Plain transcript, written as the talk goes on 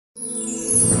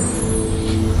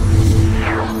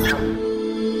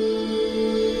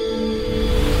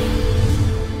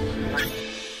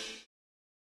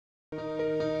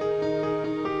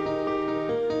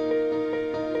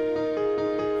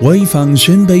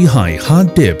Beihai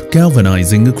Hot Dip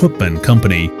Galvanizing Equipment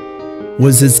Company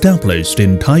was established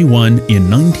in Taiwan in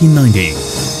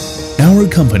 1990. Our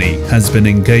company has been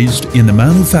engaged in the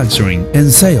manufacturing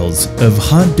and sales of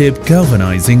hot dip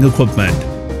galvanizing equipment.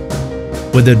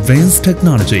 With advanced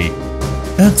technology,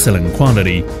 excellent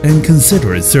quality, and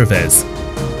considerate service,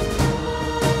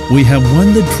 we have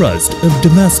won the trust of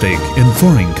domestic and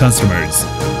foreign customers.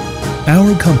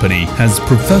 Our company has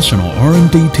professional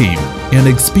R&D team and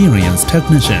experienced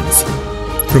technicians,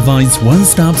 provides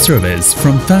one-stop service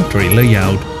from factory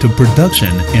layout to production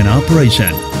and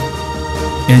operation,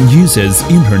 and uses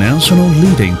international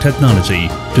leading technology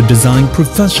to design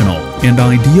professional and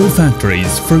ideal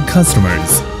factories for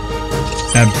customers.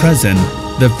 At present,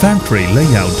 the factory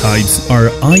layout types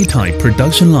are I-type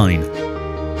production line,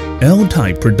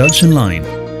 L-type production line,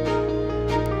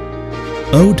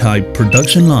 O-type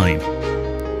production line,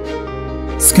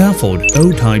 scaffold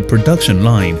O-type production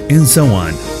line, and so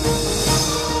on.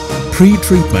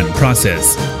 Pre-treatment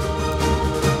process.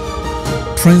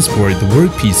 Transport the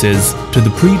workpieces to the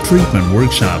pre-treatment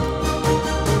workshop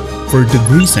for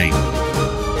degreasing,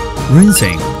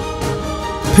 rinsing,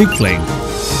 pickling,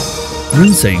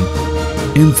 rinsing,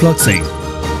 and fluxing.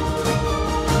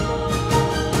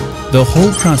 The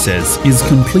whole process is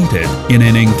completed in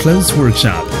an enclosed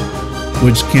workshop,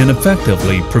 which can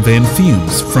effectively prevent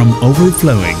fumes from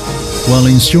overflowing while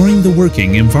ensuring the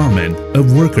working environment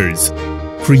of workers,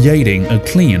 creating a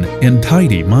clean and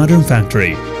tidy modern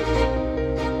factory.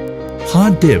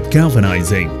 Hot dip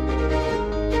galvanizing.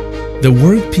 The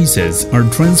workpieces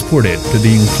are transported to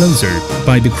the enclosure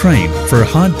by the crane for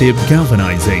hot dip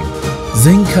galvanizing.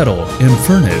 Zinc kettle and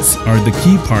furnace are the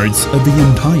key parts of the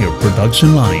entire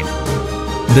production line.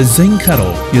 The zinc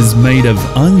kettle is made of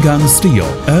Angang steel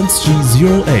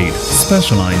XG08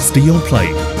 specialized steel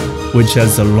plate, which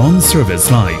has a long service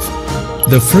life.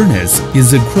 The furnace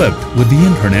is equipped with the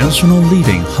international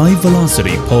leading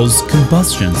high-velocity pulse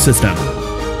combustion system,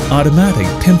 automatic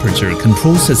temperature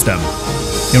control system,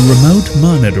 and remote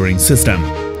monitoring system.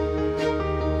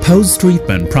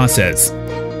 Post-treatment process.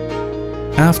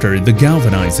 After the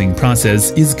galvanizing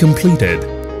process is completed,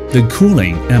 the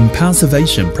cooling and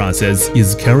passivation process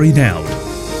is carried out.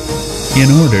 In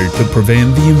order to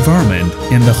prevent the environment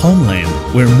and the homeland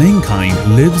where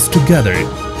mankind lives together,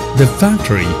 the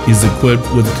factory is equipped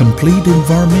with complete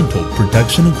environmental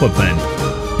protection equipment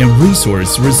and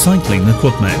resource recycling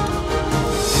equipment.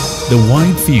 The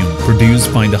white fume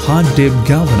produced by the hot dip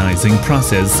galvanizing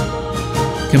process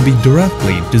can be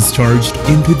directly discharged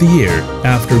into the air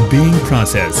after being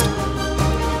processed.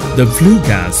 The flue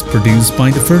gas produced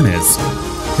by the furnace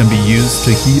can be used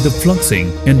to heat the fluxing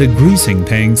and degreasing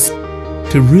tanks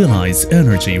to realize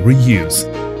energy reuse.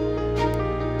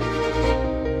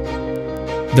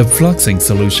 The fluxing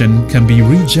solution can be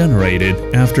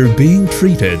regenerated after being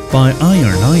treated by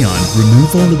iron-ion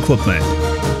removal equipment.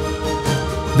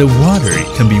 The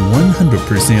water can be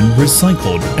 100%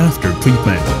 recycled after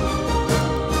treatment.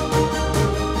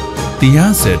 The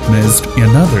acid mist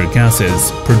and other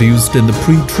gases produced in the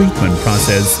pre-treatment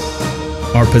process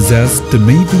are possessed to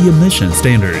meet the emission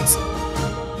standards.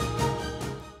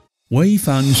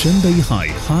 Beihai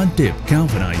Hot Dip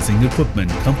Galvanizing Equipment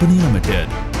Company Limited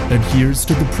adheres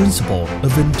to the principle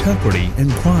of integrity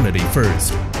and quality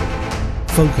first,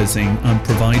 focusing on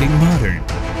providing modern,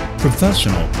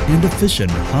 professional, and efficient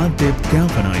hot dip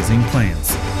galvanizing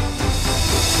plants.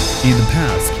 In the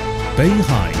past,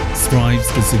 Beihai strives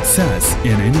to success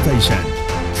in innovation,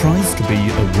 tries to be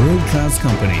a world-class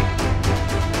company.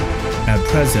 At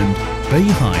present,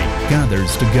 Beihai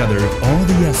gathers together all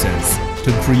the essence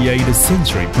to create a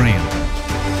century brand.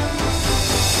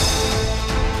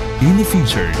 In the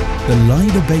future, the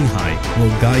light of Beihai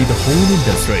will guide the whole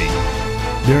industry.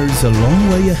 There is a long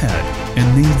way ahead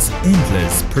and needs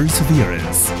endless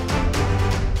perseverance.